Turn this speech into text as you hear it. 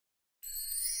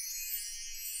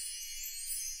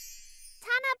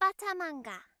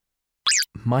Manga.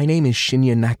 My name is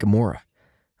Shinya Nakamura.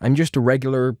 I'm just a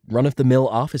regular, run-of-the-mill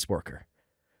office worker.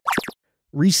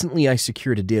 Recently I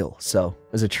secured a deal, so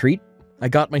as a treat, I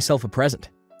got myself a present.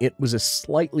 It was a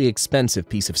slightly expensive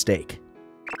piece of steak.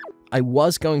 I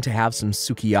was going to have some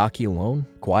sukiyaki alone,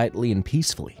 quietly and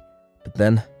peacefully, but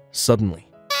then, suddenly,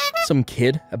 some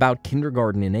kid, about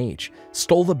kindergarten in age,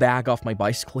 stole the bag off my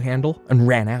bicycle handle and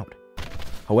ran out.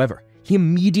 However, he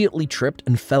immediately tripped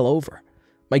and fell over.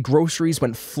 My groceries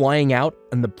went flying out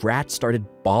and the brat started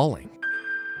bawling.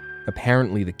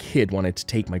 Apparently the kid wanted to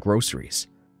take my groceries.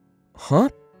 Huh?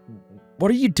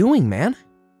 What are you doing, man?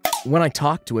 When I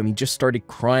talked to him, he just started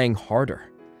crying harder.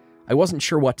 I wasn't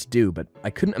sure what to do, but I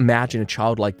couldn't imagine a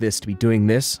child like this to be doing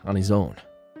this on his own.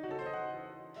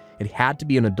 It had to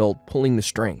be an adult pulling the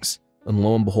strings, and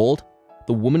lo and behold,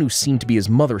 the woman who seemed to be his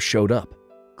mother showed up,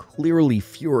 clearly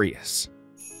furious.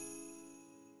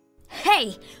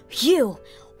 Hey, you!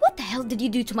 What the hell did you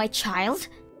do to my child?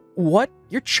 What?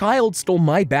 Your child stole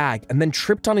my bag and then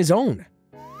tripped on his own.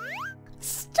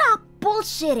 Stop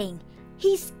bullshitting!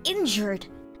 He's injured.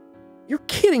 You're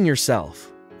kidding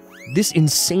yourself. This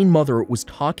insane mother was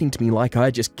talking to me like I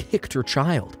had just kicked her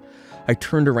child. I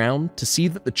turned around to see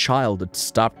that the child had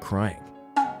stopped crying.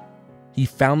 He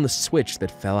found the switch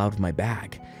that fell out of my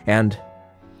bag and...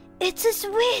 It's a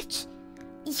switch!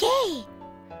 Yay!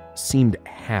 Seemed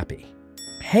happy.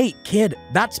 Hey, kid,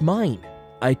 that's mine.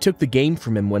 I took the game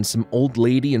from him when some old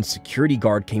lady and security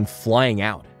guard came flying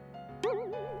out.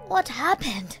 What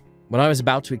happened? When I was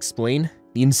about to explain,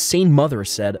 the insane mother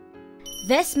said,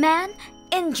 This man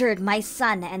injured my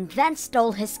son and then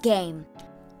stole his game.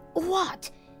 What?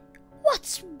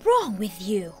 What's wrong with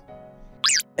you?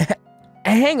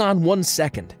 Hang on 1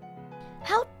 second.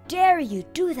 How dare you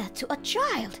do that to a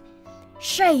child?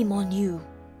 Shame on you.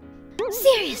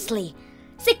 Seriously,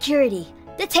 security,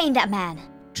 detain that man.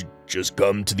 Just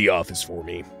come to the office for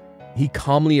me. He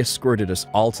calmly escorted us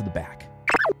all to the back.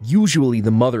 Usually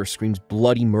the mother screams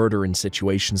bloody murder in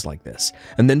situations like this,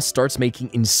 and then starts making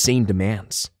insane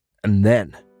demands. And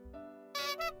then...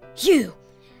 You!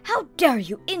 How dare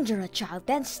you injure a child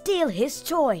then steal his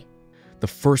toy? The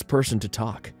first person to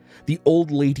talk, the old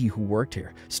lady who worked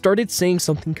here, started saying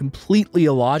something completely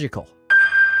illogical.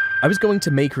 I was going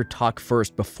to make her talk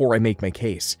first before I make my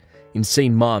case.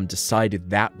 Insane mom decided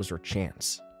that was her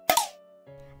chance.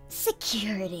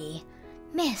 Security.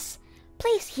 Miss,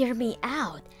 please hear me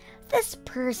out. This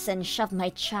person shoved my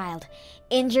child,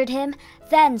 injured him,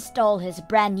 then stole his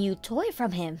brand new toy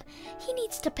from him. He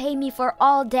needs to pay me for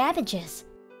all damages.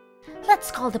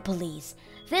 Let's call the police.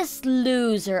 This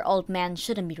loser old man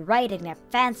shouldn't be riding a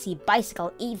fancy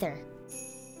bicycle either.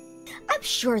 I'm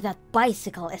sure that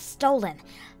bicycle is stolen.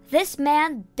 This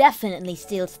man definitely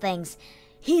steals things.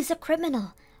 He's a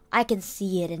criminal. I can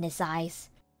see it in his eyes.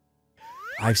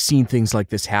 I've seen things like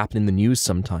this happen in the news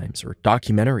sometimes, or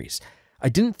documentaries. I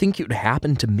didn't think it would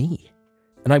happen to me.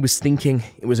 And I was thinking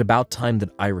it was about time that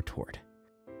I retort.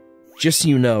 Just so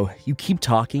you know, you keep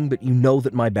talking, but you know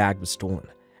that my bag was stolen.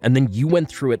 And then you went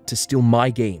through it to steal my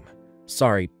game.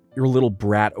 Sorry, your little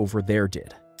brat over there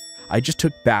did. I just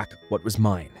took back what was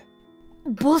mine.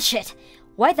 Bullshit!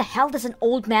 Why the hell does an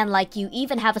old man like you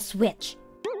even have a switch?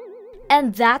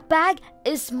 And that bag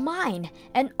is mine,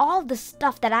 and all the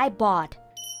stuff that I bought.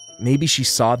 Maybe she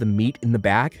saw the meat in the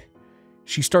bag?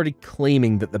 She started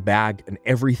claiming that the bag and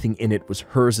everything in it was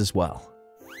hers as well.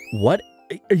 What?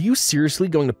 Are you seriously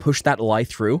going to push that lie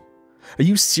through? Are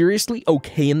you seriously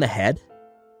okay in the head?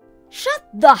 Shut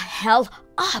the hell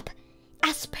up!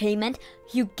 As payment,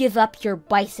 you give up your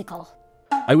bicycle.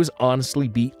 I was honestly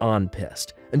beyond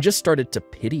pissed and just started to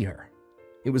pity her.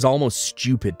 It was almost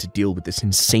stupid to deal with this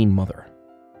insane mother.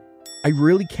 I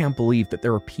really can't believe that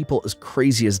there are people as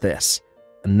crazy as this.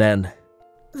 And then...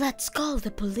 Let's call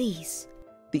the police.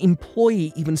 The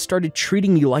employee even started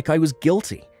treating me like I was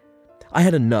guilty. I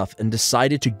had enough and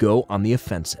decided to go on the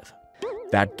offensive.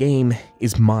 That game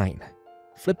is mine.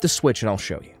 Flip the switch and I'll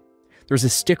show you. There's a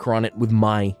sticker on it with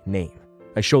my name.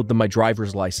 I showed them my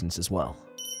driver's license as well.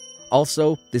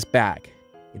 Also, this bag.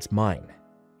 It's mine.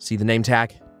 See the name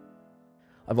tag?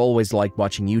 I've always liked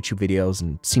watching YouTube videos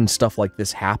and seen stuff like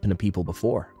this happen to people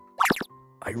before.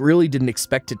 I really didn't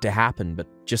expect it to happen, but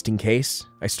just in case,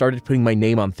 I started putting my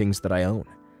name on things that I own.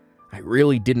 I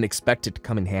really didn't expect it to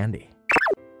come in handy.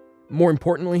 More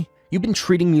importantly, you've been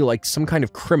treating me like some kind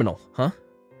of criminal, huh?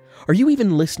 Are you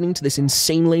even listening to this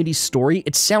insane lady's story?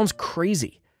 It sounds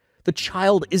crazy. The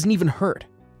child isn't even hurt.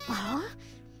 Huh?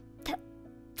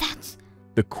 That's...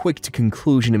 The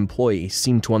quick-to-conclusion employee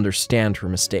seemed to understand her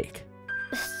mistake.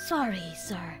 Sorry,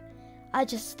 sir. I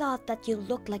just thought that you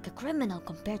looked like a criminal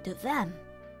compared to them.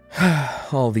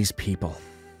 All these people.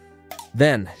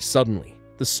 Then, suddenly,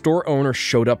 the store owner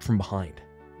showed up from behind.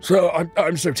 So,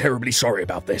 I'm so terribly sorry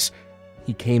about this.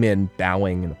 He came in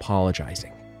bowing and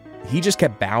apologizing. He just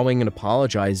kept bowing and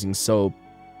apologizing, so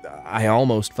I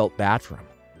almost felt bad for him.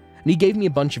 And he gave me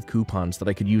a bunch of coupons that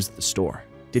I could use at the store.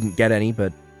 Didn't get any,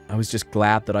 but I was just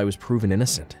glad that I was proven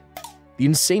innocent. The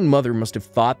insane mother must have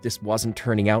thought this wasn't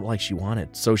turning out like she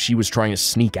wanted, so she was trying to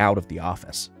sneak out of the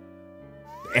office.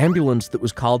 The ambulance that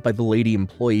was called by the lady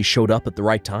employee showed up at the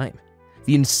right time.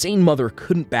 The insane mother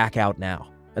couldn't back out now,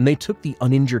 and they took the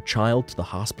uninjured child to the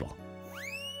hospital.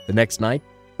 The next night,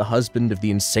 the husband of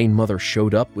the insane mother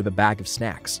showed up with a bag of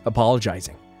snacks,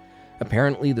 apologizing.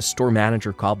 Apparently, the store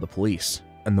manager called the police,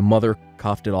 and the mother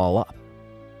coughed it all up.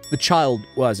 The child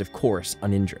was, of course,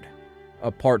 uninjured,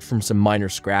 apart from some minor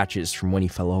scratches from when he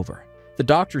fell over. The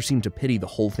doctor seemed to pity the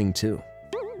whole thing too.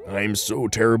 I'm so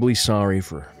terribly sorry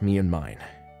for me and mine.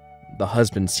 The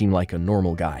husband seemed like a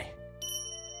normal guy.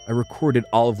 I recorded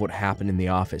all of what happened in the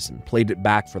office and played it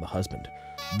back for the husband.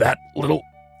 That little...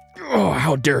 Oh,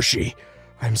 how dare she?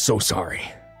 I'm so sorry.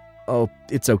 Oh,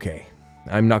 it's okay.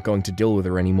 I'm not going to deal with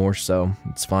her anymore, so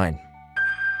it's fine.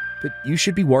 But you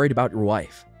should be worried about your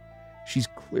wife. She's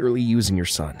clearly using your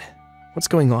son. What's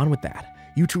going on with that?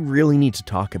 You two really need to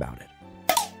talk about it.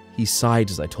 He sighed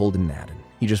as I told him that, and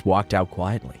he just walked out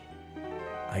quietly.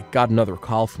 I got another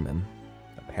call from him.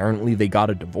 Apparently they got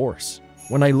a divorce.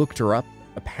 When I looked her up,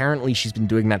 apparently she's been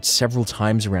doing that several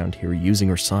times around here using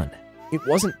her son. It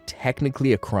wasn't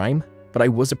technically a crime, but I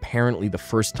was apparently the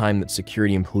first time that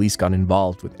security and police got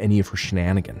involved with any of her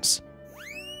shenanigans.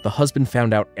 The husband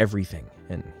found out everything,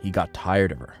 and he got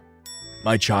tired of her.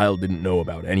 My child didn't know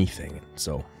about anything,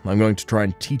 so I'm going to try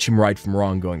and teach him right from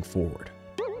wrong going forward.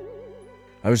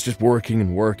 I was just working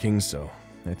and working, so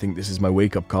I think this is my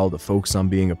wake-up call to focus on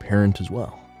being a parent as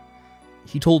well.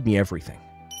 He told me everything.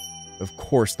 Of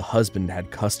course, the husband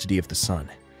had custody of the son.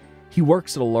 He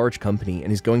works at a large company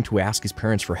and is going to ask his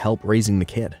parents for help raising the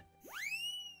kid.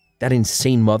 That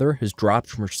insane mother has dropped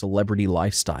from her celebrity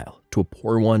lifestyle to a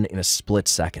poor one in a split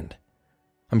second.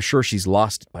 I'm sure she's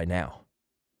lost it by now.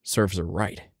 Serves her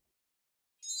right.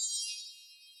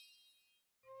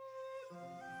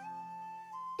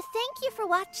 Thank you for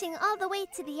watching all the way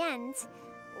to the end.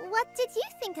 What did you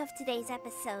think of today's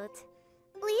episode?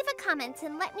 Leave a comment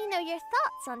and let me know your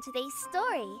thoughts on today's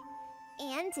story.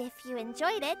 And if you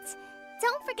enjoyed it,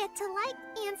 don't forget to like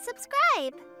and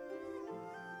subscribe.